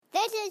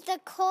is the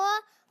Core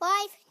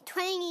Life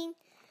Training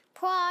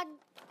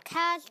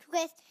Podcast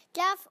with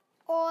Jeff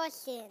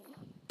Orson.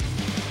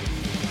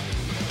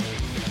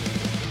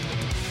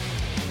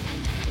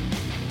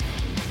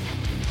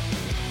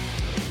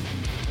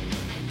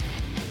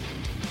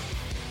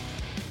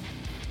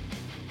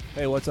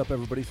 Hey, what's up,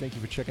 everybody? Thank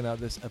you for checking out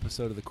this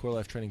episode of the Core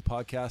Life Training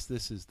Podcast.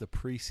 This is the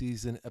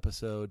Preseason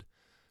episode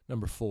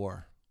number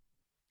 4.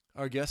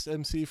 Our guest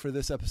MC for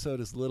this episode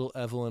is little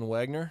Evelyn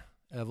Wagner.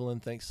 Evelyn,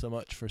 thanks so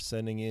much for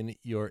sending in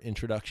your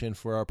introduction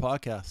for our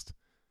podcast.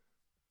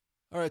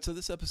 All right, so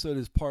this episode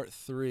is part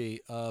 3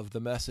 of the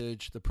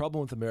message, The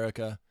Problem with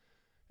America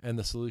and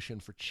the Solution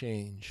for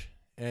Change.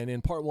 And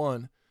in part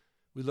 1,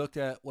 we looked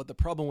at what the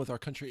problem with our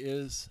country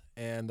is,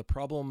 and the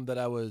problem that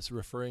I was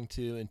referring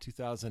to in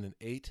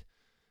 2008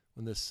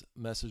 when this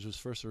message was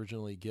first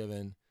originally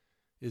given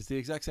is the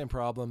exact same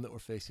problem that we're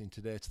facing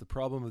today. It's the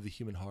problem of the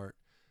human heart.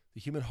 The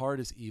human heart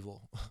is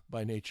evil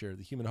by nature.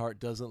 The human heart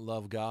doesn't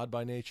love God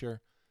by nature,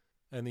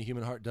 and the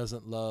human heart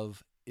doesn't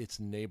love its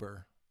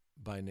neighbor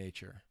by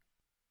nature.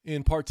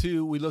 In part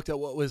 2, we looked at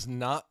what was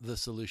not the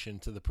solution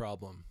to the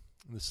problem.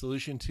 The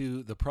solution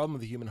to the problem of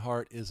the human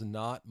heart is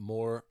not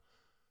more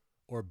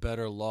or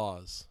better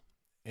laws.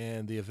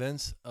 And the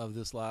events of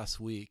this last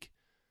week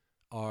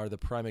are the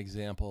prime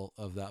example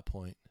of that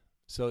point.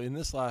 So in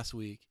this last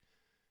week,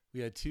 we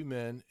had 2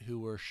 men who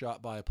were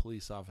shot by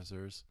police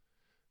officers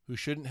who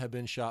shouldn't have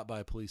been shot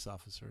by police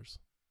officers.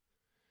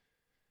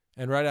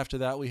 And right after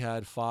that, we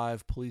had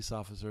 5 police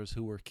officers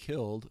who were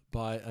killed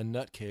by a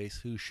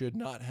nutcase who should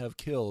not have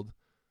killed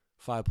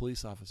 5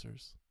 police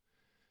officers.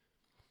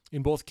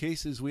 In both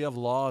cases, we have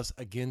laws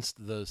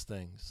against those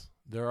things.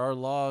 There are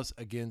laws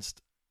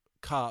against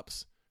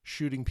cops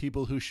shooting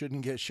people who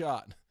shouldn't get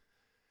shot.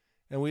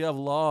 And we have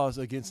laws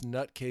against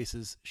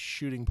nutcases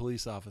shooting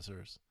police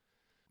officers.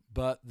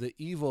 But the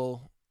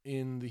evil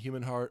in the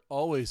human heart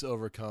always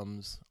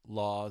overcomes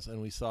laws,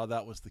 and we saw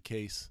that was the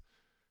case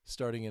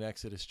starting in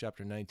Exodus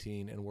chapter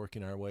 19 and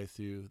working our way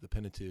through the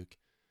Pentateuch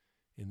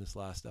in this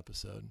last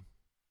episode.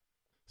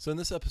 So in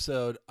this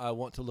episode, I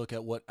want to look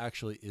at what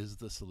actually is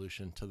the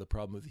solution to the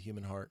problem of the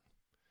human heart.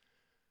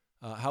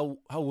 How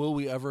will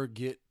we ever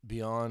get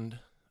beyond,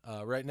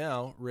 right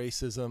now,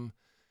 racism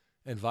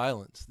and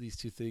violence? These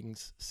 2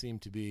 things seem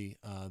to be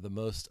the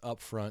most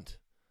upfront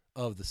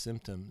of the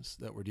symptoms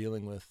that we're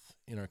dealing with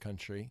in our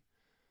country.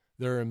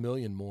 There are a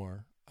million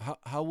more.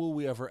 How will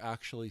we ever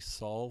actually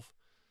solve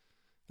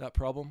that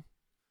problem?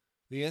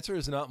 The answer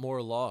is not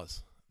more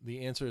laws.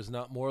 The answer is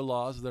not more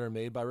laws that are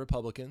made by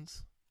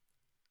Republicans.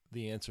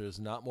 The answer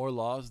is not more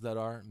laws that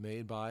are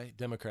made by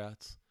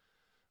Democrats.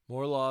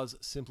 More laws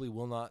simply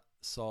will not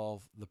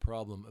solve the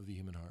problem of the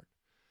human heart.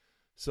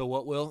 So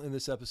what will, in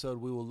this episode,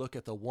 we will look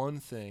at the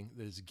one thing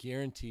that is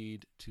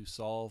guaranteed to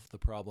solve the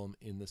problem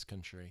in this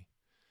country.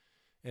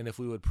 And if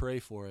we would pray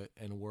for it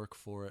and work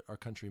for it, our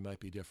country might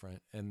be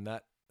different. And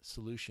that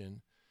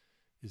solution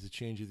is the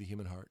change of the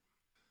human heart.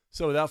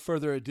 So without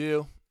further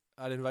ado,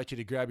 I'd invite you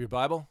to grab your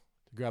Bible,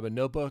 to grab a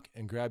notebook,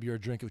 and grab your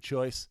drink of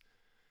choice,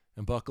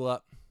 and buckle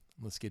up.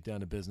 Let's get down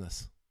to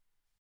business.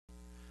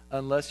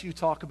 Unless you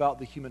talk about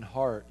the human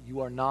heart, you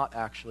are not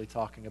actually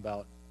talking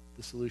about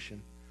the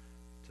solution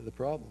to the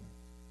problem.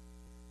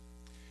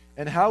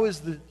 And how is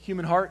the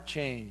human heart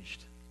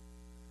changed?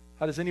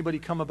 How does anybody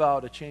come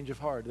about a change of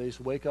heart? Do they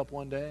just wake up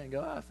one day and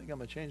go, I think I'm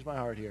going to change my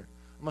heart here.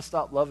 I'm going to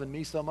stop loving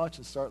me so much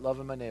and start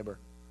loving my neighbor.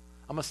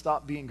 I'm going to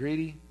stop being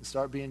greedy and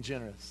start being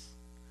generous.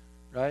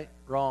 Right?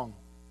 Wrong.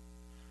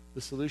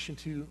 The solution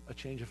to a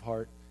change of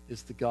heart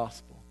is the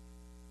gospel.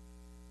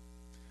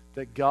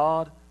 That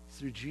God,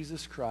 through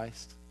Jesus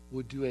Christ,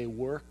 would do a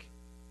work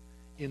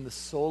in the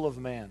soul of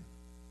man,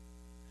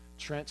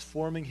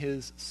 transforming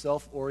his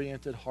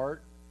self-oriented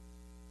heart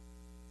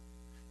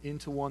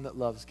into one that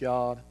loves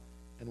God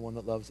and one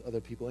that loves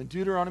other people. In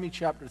Deuteronomy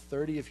chapter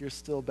 30, if you're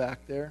still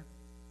back there,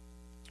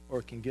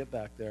 or can get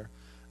back there,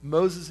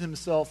 Moses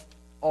himself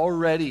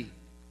already,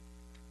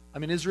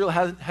 Israel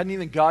hadn't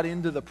even got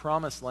into the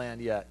promised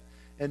land yet,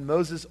 and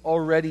Moses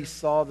already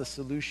saw the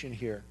solution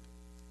here.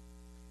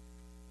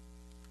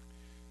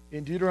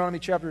 In Deuteronomy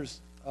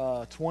chapters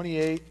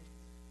 28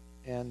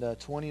 and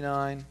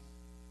 29,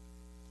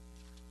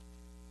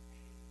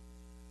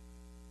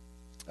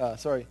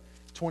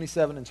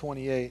 27 and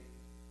 28.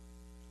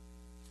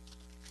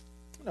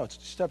 No, it's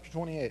chapter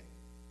 28.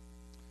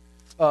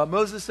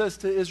 Moses says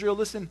to Israel,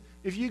 listen,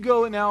 if you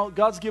go now,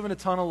 God's given a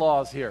ton of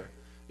laws here.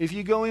 If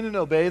you go in and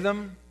obey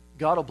them,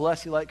 God will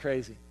bless you like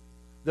crazy.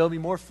 There'll be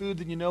more food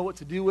than you know what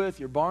to do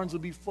with. Your barns will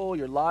be full.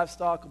 Your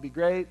livestock will be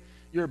great.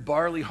 Your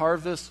barley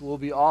harvest will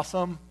be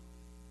awesome.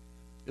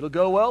 It'll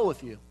go well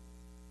with you.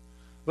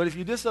 But if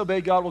you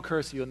disobey, God will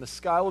curse you, and the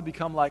sky will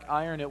become like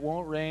iron. It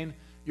won't rain.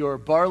 Your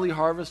barley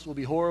harvest will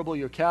be horrible.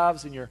 Your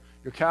calves and your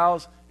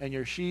cows and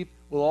your sheep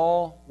will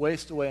all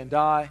waste away and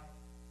die.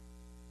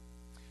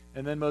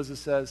 And then Moses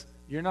says,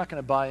 you're not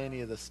going to buy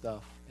any of this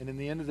stuff. And in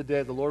the end of the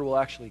day, the Lord will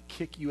actually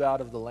kick you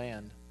out of the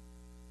land.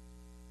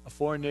 A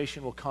foreign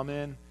nation will come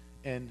in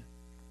and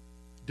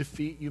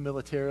defeat you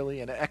militarily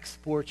and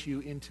export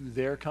you into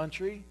their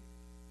country.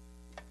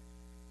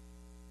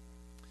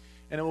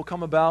 And it will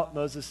come about,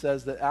 Moses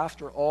says, that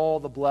after all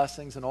the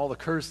blessings and all the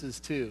curses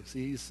too.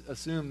 See, he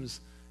assumes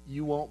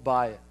you won't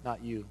buy it,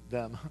 not you,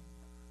 them.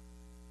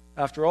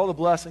 After all the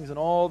blessings and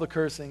all the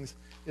cursings,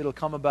 it'll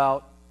come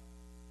about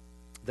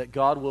that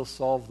God will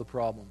solve the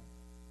problem.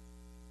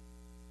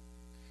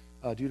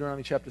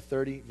 Deuteronomy chapter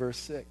 30, verse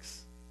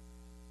 6.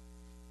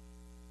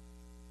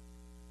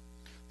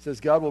 It says,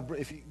 God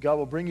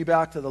will bring you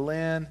back to the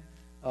land.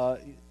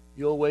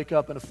 You'll wake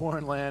up in a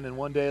foreign land, and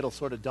one day it'll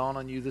sort of dawn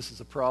on you, this is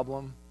a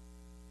problem.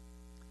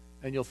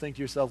 And you'll think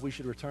to yourself, we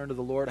should return to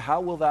the Lord.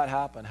 How will that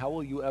happen? How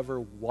will you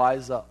ever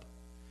wise up?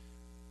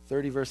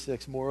 30 verse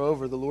 6,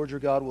 moreover, the Lord your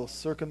God will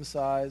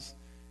circumcise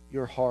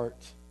your heart.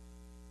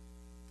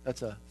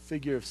 That's a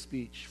figure of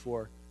speech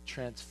for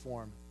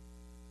transform.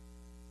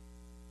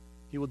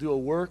 He will do a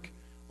work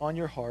on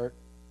your heart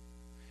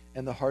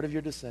and the heart of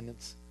your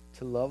descendants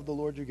to love the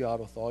Lord your God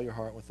with all your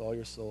heart, with all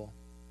your soul,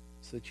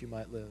 so that you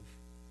might live.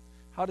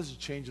 How does a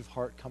change of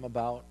heart come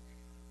about?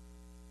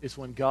 It's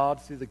when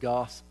God, through the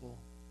gospel,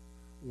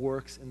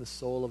 works in the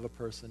soul of a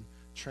person,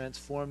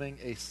 transforming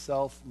a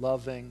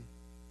self-loving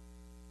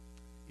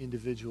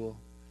individual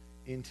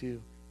into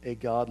a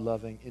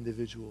God-loving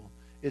individual.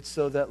 It's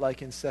so that,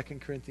 like in 2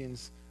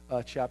 Corinthians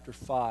chapter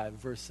 5,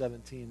 verse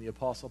 17, the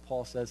Apostle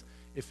Paul says,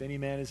 if any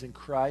man is in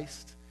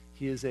Christ,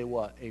 he is a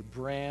what? A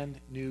brand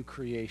new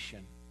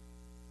creation.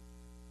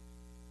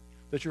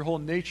 That your whole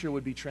nature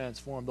would be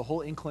transformed. The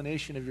whole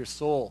inclination of your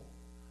soul,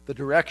 the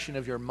direction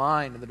of your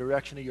mind, and the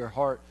direction of your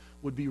heart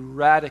would be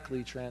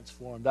radically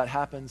transformed. That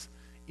happens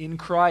in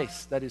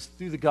Christ, that is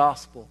through the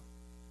gospel.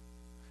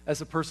 As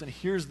a person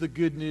hears the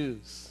good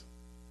news,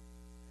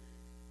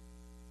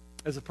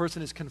 as a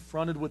person is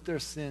confronted with their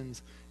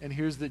sins and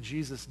hears that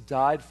Jesus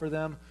died for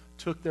them,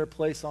 took their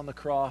place on the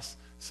cross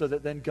so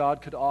that then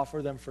God could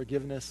offer them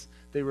forgiveness.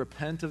 They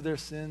repent of their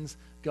sins.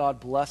 God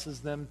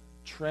blesses them,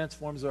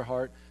 transforms their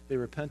heart. They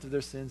repent of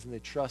their sins and they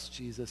trust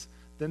Jesus.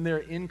 Then they're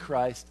in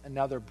Christ and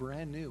now they're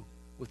brand new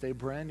with a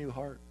brand new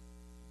heart.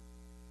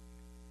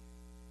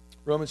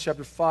 Romans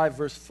chapter 5,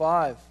 verse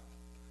 5,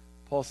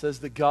 Paul says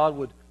that God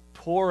would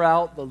pour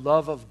out the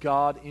love of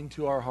God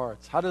into our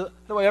hearts. How do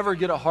I ever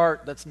get a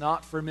heart that's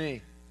not for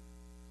me?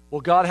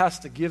 Well, God has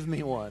to give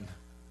me one.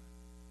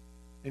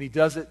 And he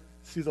does it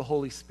through the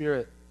Holy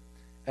Spirit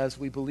as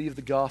we believe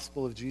the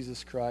gospel of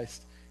Jesus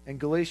Christ. And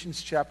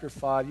Galatians chapter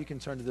 5, you can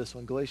turn to this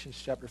one,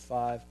 Galatians chapter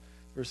 5,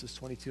 verses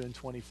 22 and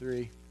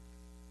 23.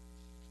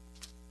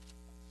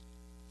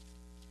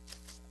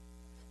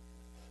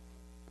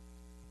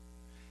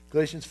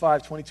 Galatians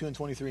 5, 22 and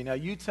 23. Now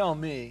you tell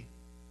me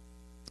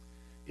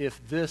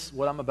if this,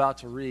 what I'm about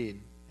to read,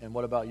 and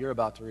what about you're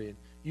about to read,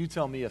 you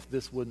tell me if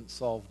this wouldn't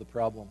solve the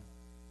problem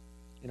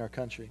in our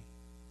country.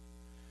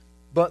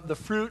 But the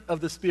fruit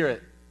of the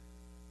Spirit,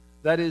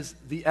 that is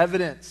the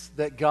evidence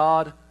that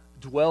God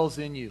dwells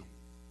in you,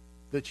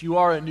 that you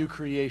are a new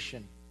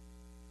creation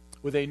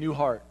with a new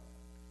heart,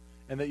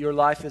 and that your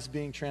life is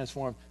being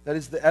transformed. That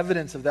is the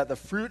evidence of that. The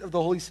fruit of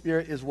the Holy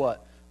Spirit is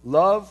what?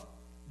 Love,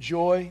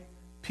 joy,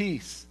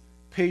 peace,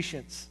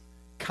 patience,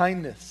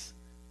 kindness,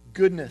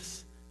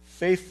 goodness,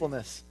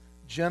 faithfulness,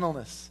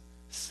 gentleness,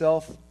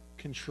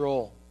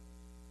 self-control.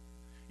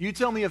 You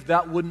tell me if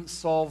that wouldn't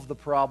solve the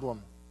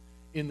problem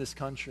in this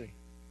country,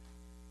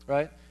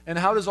 right? And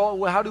how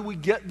do we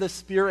get the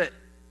Spirit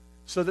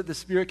so that the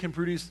Spirit can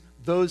produce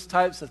those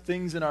types of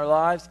things in our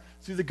lives?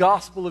 Through the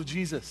gospel of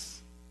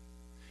Jesus,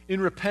 in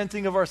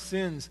repenting of our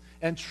sins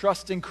and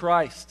trusting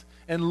Christ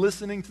and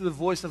listening to the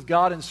voice of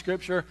God in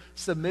Scripture,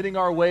 submitting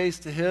our ways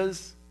to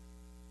His.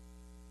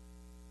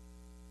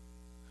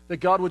 That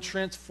God would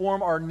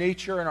transform our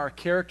nature and our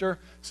character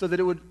so that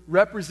it would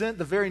represent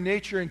the very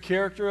nature and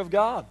character of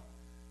God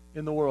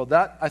in the world.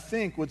 That, I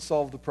think, would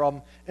solve the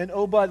problem. And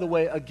oh, by the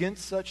way,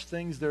 against such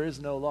things there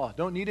is no law.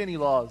 Don't need any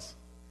laws.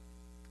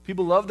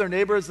 People love their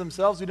neighbor as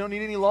themselves. We don't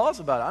need any laws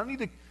about it. I don't need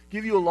to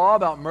give you a law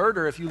about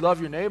murder if you love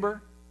your neighbor.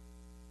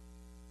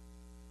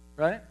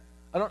 Right?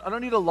 I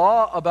don't need a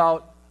law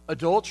about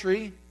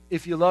adultery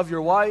if you love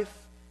your wife.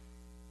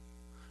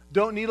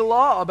 Don't need a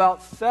law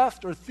about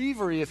theft or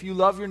thievery if you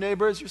love your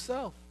neighbor as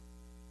yourself.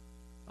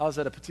 I was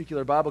at a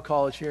particular Bible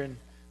college here in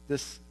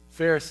this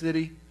fair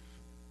city.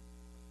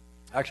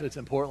 Actually, it's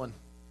in Portland.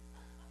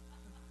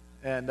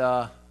 And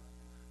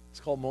it's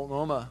called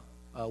Multnomah.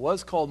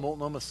 Was called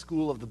Multnomah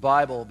School of the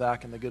Bible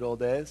back in the good old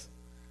days.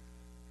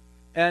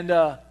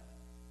 And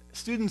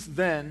students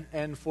then,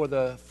 and for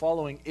the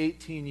following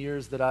 18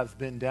 years that I've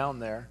been down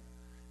there,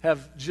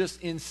 have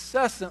just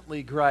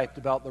incessantly griped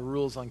about the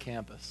rules on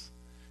campus.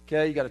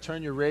 Okay, you got to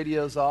turn your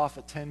radios off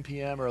at 10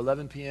 p.m. or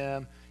 11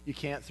 p.m. You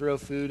can't throw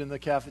food in the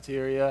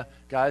cafeteria.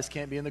 Guys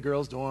can't be in the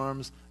girls'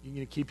 dorms. You need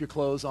to keep your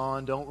clothes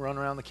on. Don't run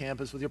around the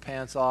campus with your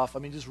pants off. I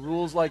mean, just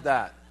rules like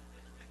that.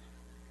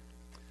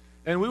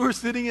 And we were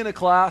sitting in a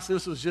class.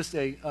 This was just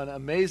an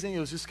amazing, it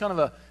was just kind of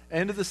a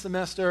end of the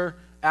semester,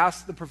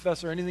 ask the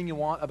professor anything you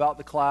want about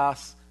the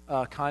class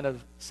kind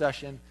of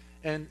session.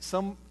 And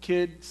some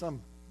kid,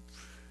 some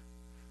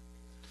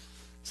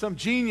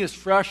genius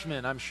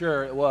freshman, I'm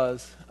sure it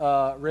was,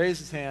 raised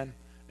his hand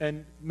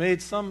and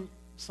made some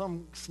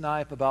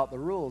snipe about the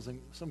rules and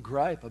some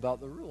gripe about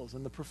the rules.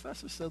 And the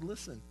professor said,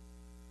 listen,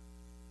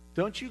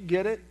 don't you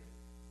get it?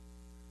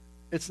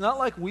 It's not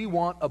like we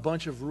want a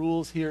bunch of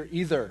rules here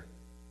either,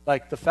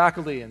 like the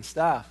faculty and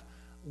staff.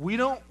 We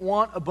don't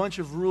want a bunch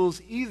of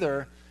rules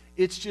either.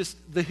 It's just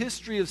the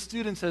history of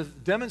students has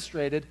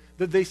demonstrated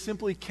that they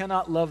simply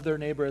cannot love their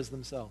neighbor as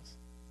themselves.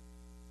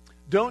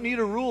 Don't need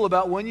a rule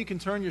about when you can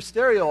turn your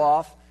stereo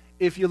off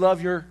if you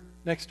love your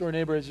next door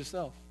neighbor as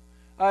yourself.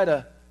 I had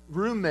a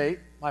roommate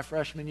my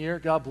freshman year,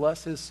 God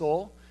bless his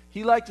soul.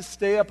 He liked to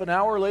stay up an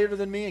hour later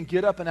than me and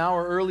get up an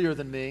hour earlier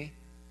than me,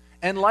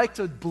 and liked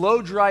to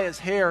blow dry his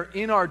hair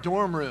in our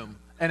dorm room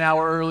an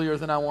hour earlier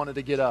than I wanted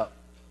to get up.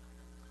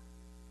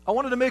 I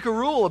wanted to make a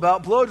rule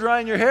about blow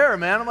drying your hair,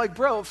 man. I'm like,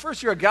 bro,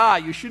 first you're a guy.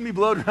 You shouldn't be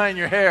blow drying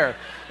your hair.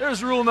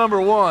 There's rule number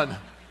 1.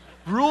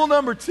 Rule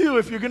number 2,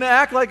 if you're going to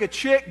act like a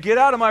chick, get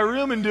out of my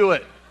room and do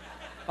it.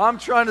 I'm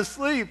trying to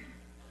sleep.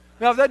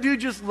 Now, if that dude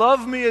just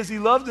loved me as he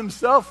loved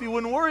himself, he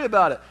wouldn't worry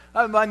about it.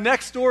 My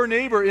next door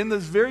neighbor in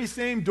those very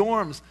same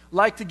dorms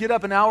liked to get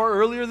up an hour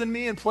earlier than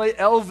me and play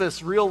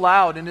Elvis real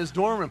loud in his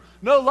dorm room.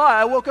 No lie,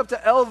 I woke up to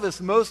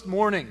Elvis most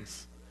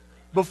mornings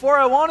before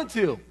I wanted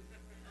to.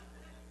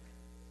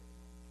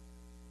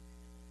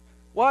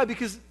 Why?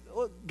 Because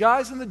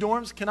guys in the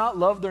dorms cannot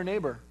love their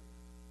neighbor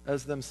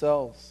as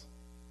themselves.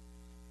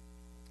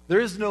 There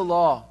is no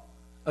law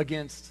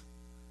against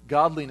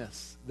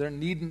godliness. There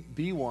needn't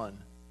be one.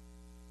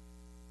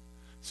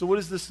 So what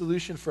is the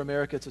solution for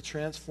America? It's a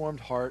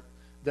transformed heart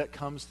that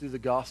comes through the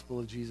gospel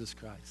of Jesus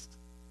Christ.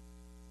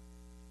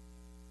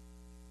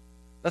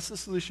 That's the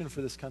solution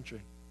for this country.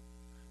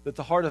 That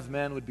the heart of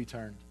man would be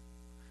turned.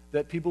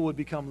 That people would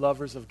become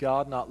lovers of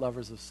God, not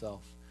lovers of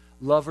self.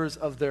 Lovers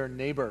of their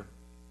neighbor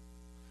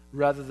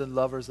rather than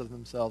lovers of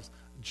themselves.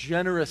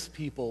 Generous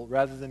people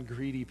rather than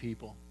greedy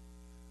people.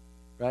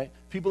 Right?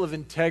 People of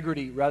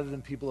integrity rather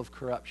than people of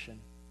corruption.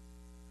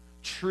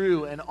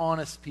 True and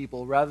honest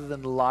people rather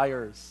than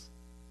liars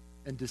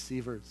and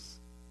deceivers.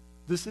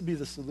 This would be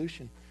the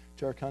solution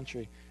to our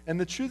country. And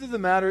the truth of the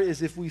matter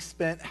is, if we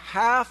spent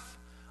half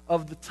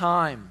of the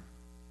time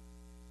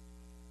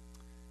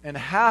and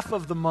half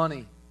of the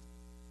money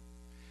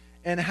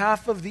and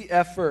half of the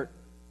effort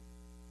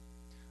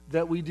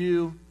that we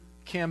do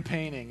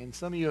campaigning, and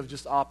some of you have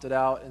just opted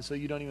out and so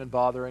you don't even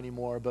bother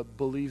anymore, but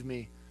believe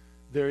me,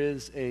 there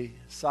is a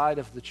side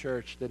of the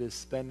church that is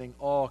spending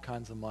all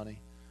kinds of money,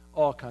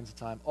 all kinds of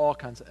time, all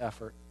kinds of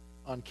effort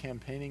on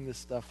campaigning this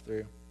stuff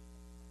through.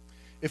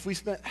 If we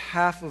spent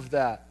half of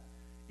that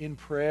in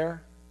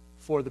prayer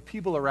for the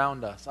people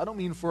around us, I don't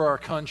mean for our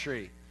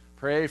country.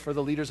 Pray for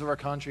the leaders of our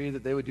country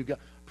that they would do God.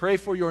 Pray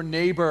for your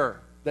neighbor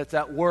that's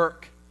at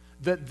work,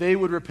 that they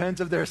would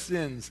repent of their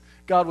sins.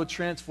 God would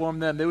transform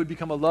them. They would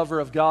become a lover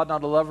of God,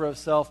 not a lover of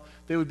self.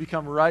 They would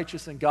become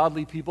righteous and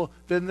godly people.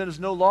 Then there's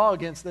no law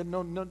against them,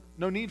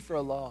 no need for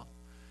a law.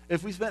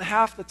 If we spent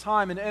half the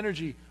time and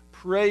energy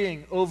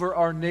praying over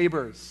our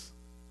neighbors,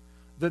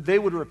 that they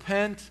would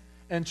repent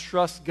and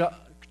trust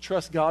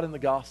God in the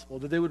gospel,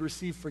 that they would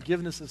receive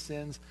forgiveness of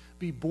sins,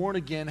 be born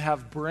again,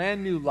 have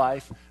brand new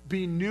life,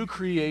 be new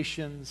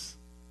creations,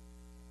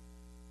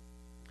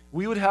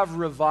 we would have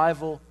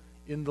revival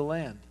in the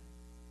land.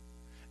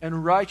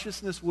 And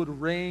righteousness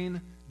would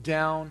rain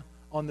down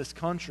on this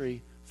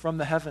country from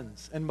the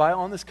heavens. And by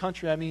on this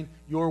country, I mean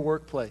your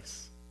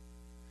workplace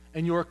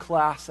and your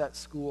class at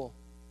school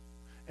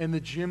and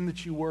the gym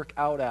that you work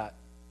out at.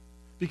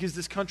 Because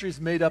this country is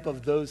made up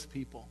of those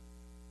people.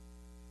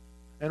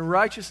 And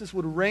righteousness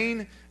would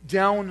rain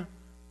down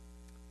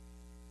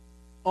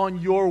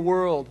on your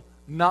world,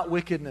 not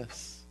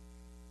wickedness.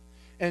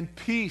 And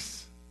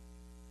peace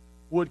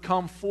would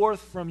come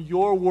forth from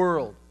your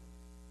world,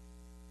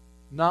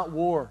 not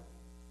war.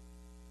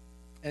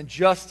 And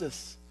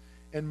justice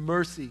and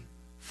mercy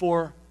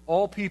for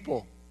all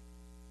people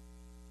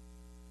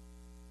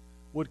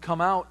would come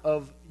out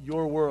of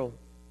your world.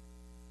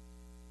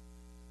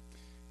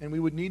 And we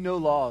would need no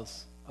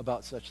laws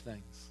about such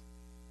things.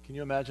 Can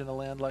you imagine a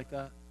land like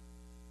that?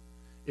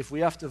 If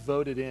we have to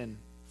vote it in,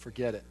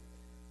 forget it.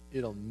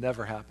 It'll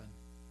never happen.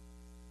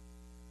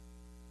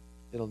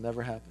 It'll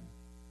never happen.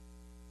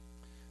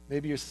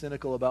 Maybe you're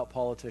cynical about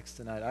politics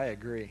tonight. I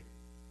agree.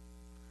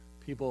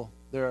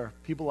 There are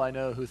people I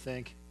know who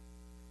think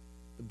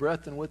the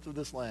breadth and width of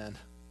this land.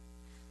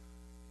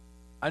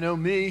 I know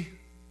me,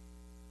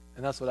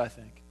 and that's what I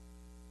think.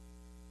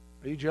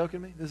 Are you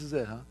joking me? This is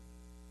it, huh?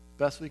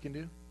 Best we can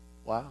do?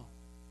 Wow.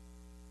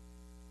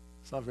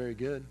 It's not very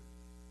good.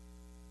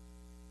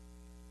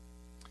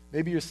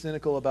 Maybe you're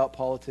cynical about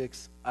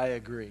politics. I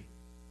agree.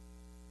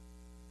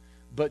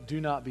 But do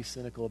not be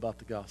cynical about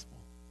the gospel.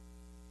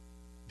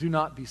 Do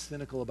not be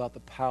cynical about the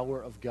power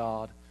of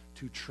God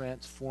to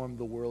transform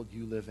the world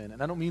you live in.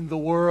 And I don't mean the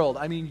world,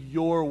 I mean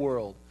your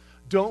world.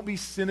 Don't be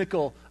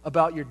cynical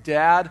about your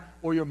dad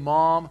or your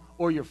mom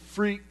or your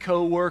freak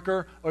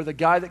coworker or the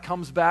guy that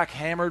comes back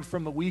hammered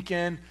from the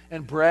weekend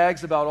and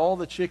brags about all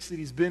the chicks that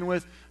he's been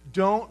with.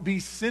 Don't be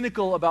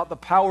cynical about the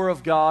power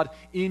of God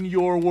in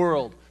your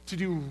world. to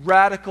do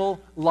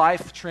radical,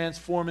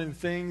 life-transforming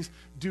things.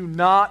 Do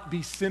not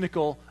be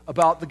cynical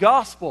about the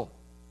gospel.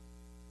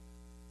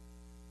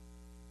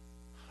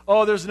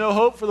 Oh, there's no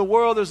hope for the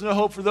world. There's no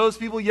hope for those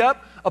people.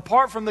 Yep,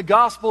 apart from the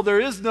gospel, there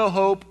is no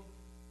hope.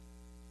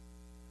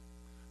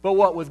 But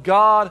what? With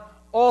God,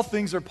 all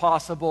things are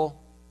possible.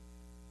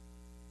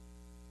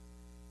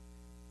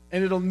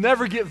 And it'll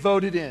never get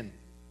voted in.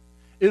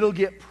 It'll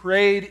get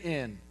prayed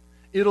in.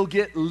 It'll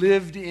get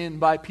lived in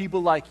by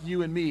people like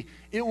you and me.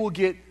 It will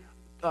get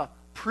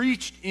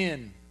preached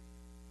in.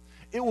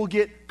 It will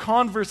get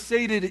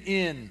conversated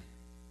in.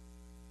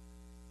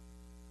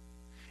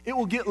 It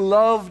will get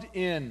loved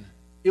in.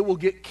 It will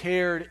get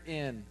cared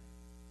in.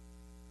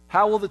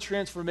 How will the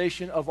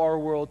transformation of our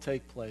world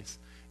take place?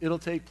 It'll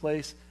take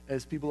place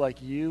as people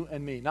like you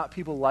and me. Not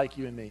people like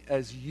you and me.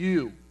 As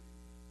you,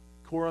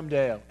 Coram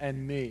Deo,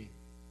 and me.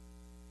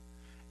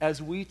 As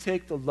we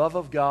take the love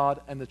of God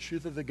and the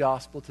truth of the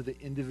gospel to the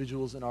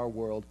individuals in our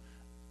world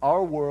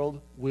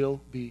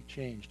will be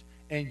changed.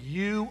 And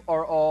you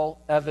are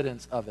all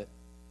evidence of it.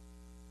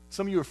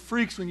 Some of you are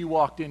freaks when you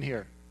walked in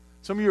here.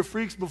 Some of you are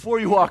freaks before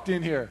you walked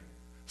in here.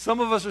 Some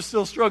of us are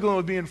still struggling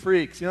with being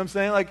freaks. You know what I'm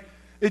saying? Like,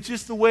 it's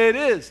just the way it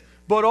is.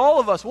 But all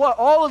of us, what?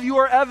 All of you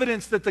are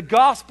evidence that the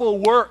gospel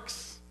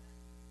works.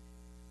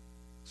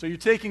 So you're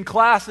taking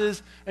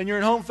classes, and you're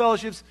in home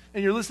fellowships,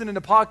 and you're listening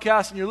to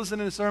podcasts, and you're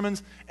listening to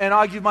sermons, and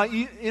I give my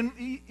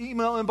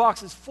email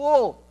inbox is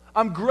full.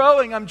 I'm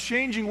growing. I'm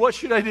changing. What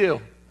should I do?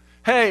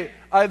 Hey,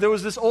 there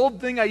was this old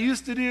thing I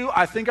used to do.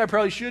 I think I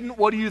probably shouldn't.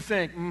 What do you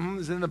think?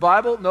 Is it in the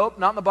Bible? Nope,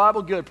 not in the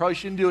Bible. Good. Probably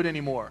shouldn't do it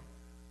anymore.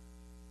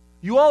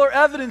 You all are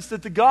evidence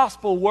that the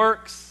gospel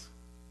works.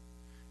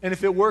 And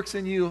if it works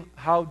in you,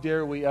 how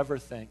dare we ever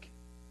think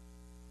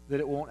that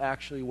it won't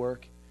actually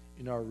work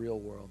in our real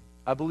world?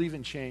 I believe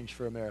in change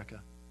for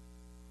America.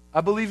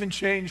 I believe in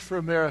change for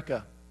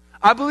America.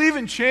 I believe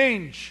in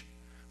change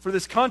for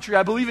this country.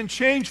 I believe in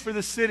change for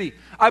this city.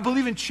 I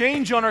believe in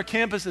change on our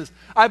campuses.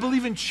 I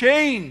believe in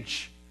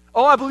change.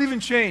 Oh, I believe in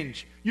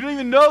change. You don't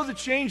even know the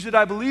change that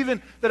I believe in,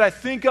 that I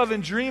think of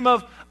and dream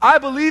of. I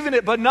believe in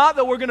it, but not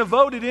that we're going to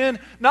vote it in.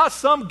 Not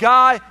some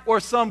guy or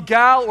some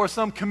gal or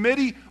some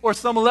committee or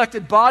some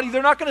elected body.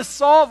 They're not going to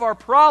solve our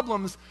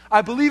problems.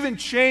 I believe in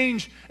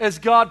change as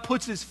God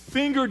puts his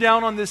finger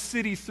down on this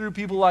city through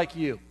people like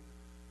you.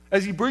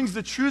 As he brings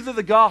the truth of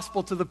the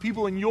gospel to the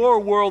people in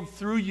your world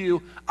through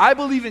you. I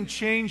believe in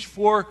change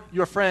for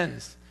your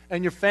friends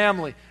and your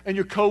family and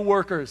your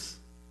co-workers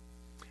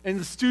and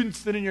the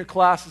students that are in your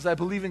classes. I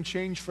believe in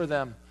change for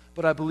them.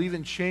 But I believe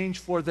in change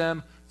for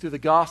them through the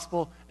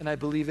gospel, and I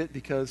believe it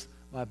because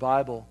my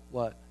Bible,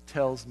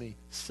 tells me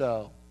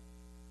so.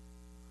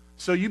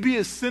 So you be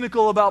as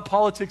cynical about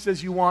politics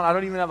as you want. I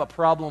don't even have a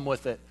problem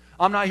with it.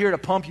 I'm not here to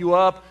pump you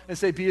up and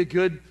say be a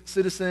good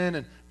citizen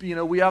and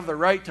we have the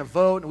right to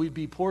vote and we'd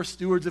be poor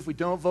stewards if we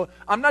don't vote.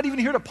 I'm not even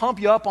here to pump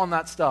you up on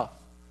that stuff.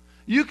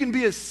 You can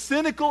be as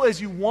cynical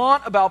as you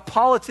want about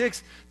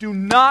politics. Do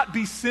not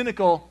be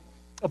cynical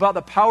about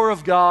the power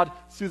of God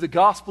through the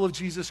gospel of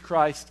Jesus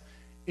Christ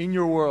in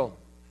your world.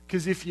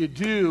 Because if you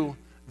do,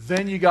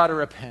 then you got to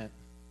repent.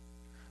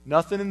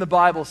 Nothing in the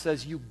Bible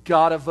says you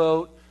got to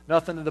vote.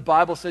 Nothing in the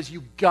Bible says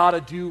you got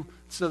to do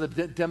the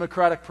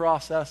democratic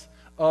process.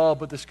 Oh,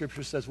 but the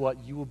scripture says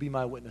what? You will be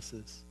my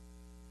witnesses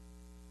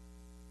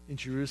in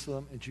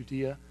Jerusalem, in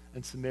Judea,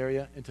 and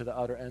Samaria, and to the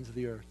outer ends of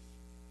the earth.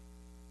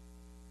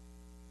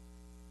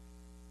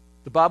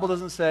 The Bible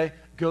doesn't say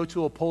go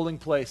to a polling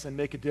place and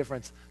make a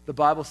difference. The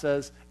Bible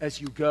says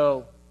as you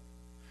go,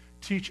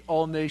 teach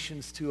all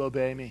nations to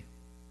obey me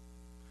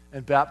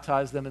and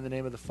baptize them in the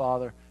name of the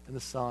Father and the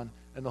Son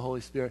and the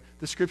Holy Spirit.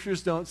 The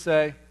scriptures don't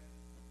say,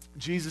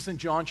 Jesus in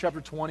John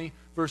chapter 20,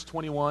 verse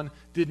 21,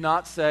 did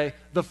not say,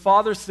 the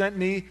Father sent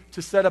me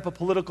to set up a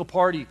political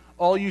party.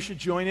 All you should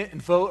join it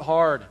and vote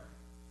hard.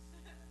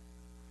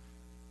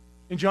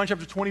 In John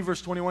chapter 20,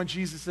 verse 21,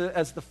 Jesus said,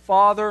 as the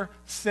Father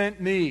sent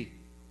me.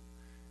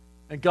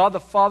 And God the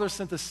Father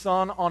sent the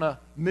Son on a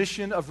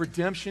mission of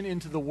redemption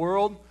into the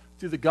world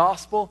through the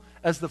gospel.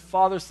 As the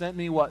Father sent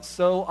me, what?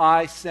 So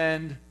I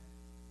send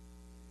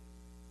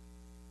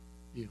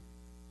you.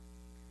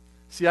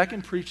 See, I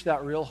can preach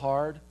that real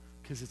hard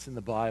because it's in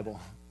the Bible.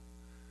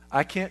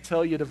 I can't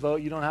tell you to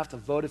vote. You don't have to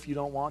vote if you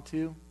don't want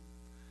to.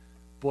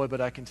 Boy,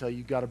 but I can tell you,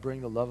 you've got to bring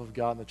the love of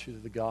God and the truth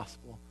of the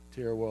gospel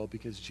to your world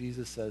because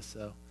Jesus says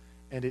so.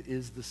 And it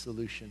is the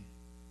solution.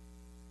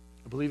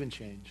 I believe in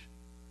change.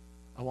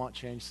 I want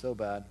change so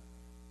bad.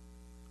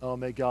 Oh,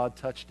 may God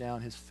touch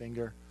down his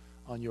finger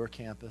on your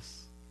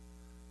campus.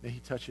 May he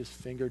touch his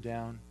finger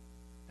down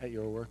at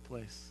your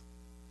workplace.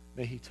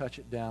 May he touch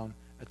it down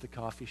at the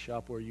coffee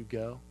shop where you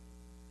go,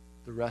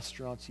 the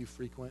restaurants you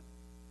frequent,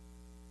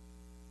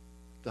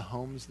 the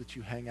homes that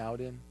you hang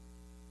out in,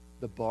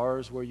 the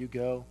bars where you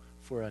go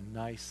for a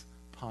nice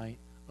pint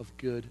of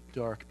good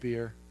dark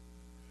beer,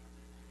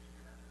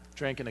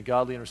 drank in a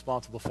godly and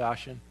responsible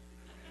fashion.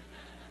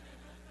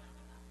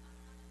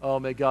 Oh,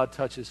 may God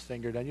touch his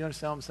finger down. You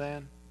understand what I'm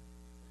saying?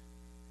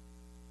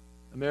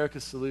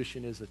 America's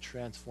solution is a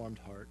transformed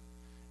heart,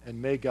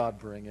 and may God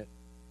bring it.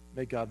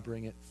 May God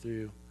bring it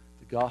through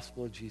the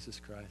gospel of Jesus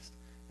Christ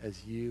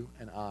as you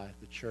and I,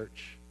 the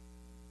church,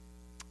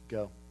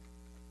 go.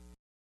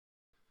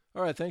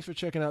 All right, thanks for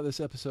checking out this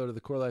episode of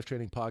the Core Life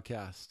Training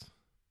Podcast.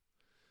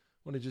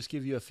 I want to just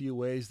give you a few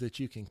ways that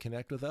you can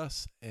connect with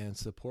us and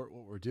support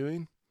what we're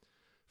doing.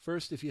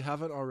 First, if you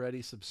haven't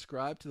already,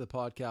 subscribe to the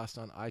podcast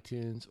on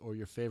iTunes or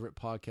your favorite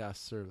podcast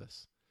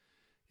service.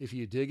 If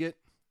you dig it,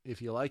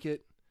 if you like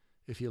it,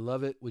 if you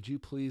love it, would you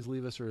please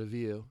leave us a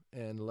review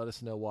and let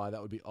us know why?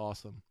 That would be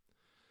awesome.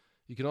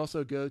 You can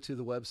also go to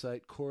the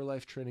website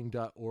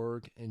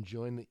corelifetraining.org and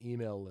join the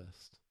email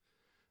list.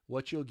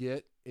 What you'll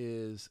get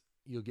is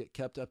you'll get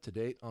kept up to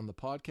date on the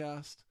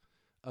podcast,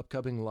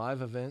 upcoming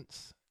live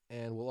events,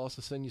 and we'll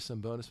also send you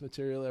some bonus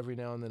material every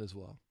now and then as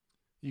well.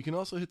 You can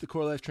also hit the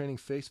Core Life Training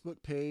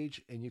Facebook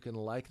page, and you can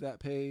like that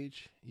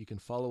page. You can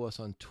follow us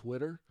on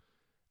Twitter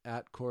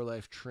at Core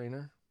Life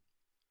Trainer.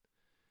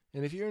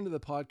 And if you're into the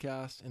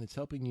podcast and it's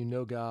helping you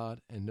know God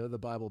and know the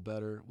Bible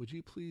better, would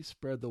you please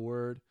spread the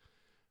word,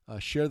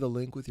 share the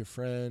link with your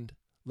friend,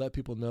 let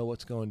people know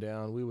what's going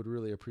down. We would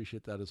really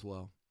appreciate that as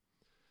well.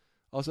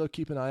 Also,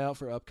 keep an eye out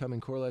for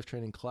upcoming Core Life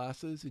Training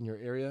classes in your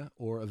area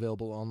or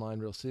available online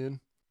real soon.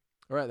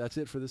 All right, that's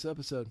it for this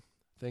episode.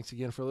 Thanks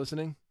again for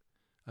listening.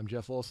 I'm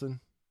Jeff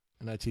Olson,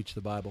 and I teach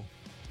the Bible.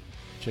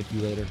 Check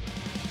you later.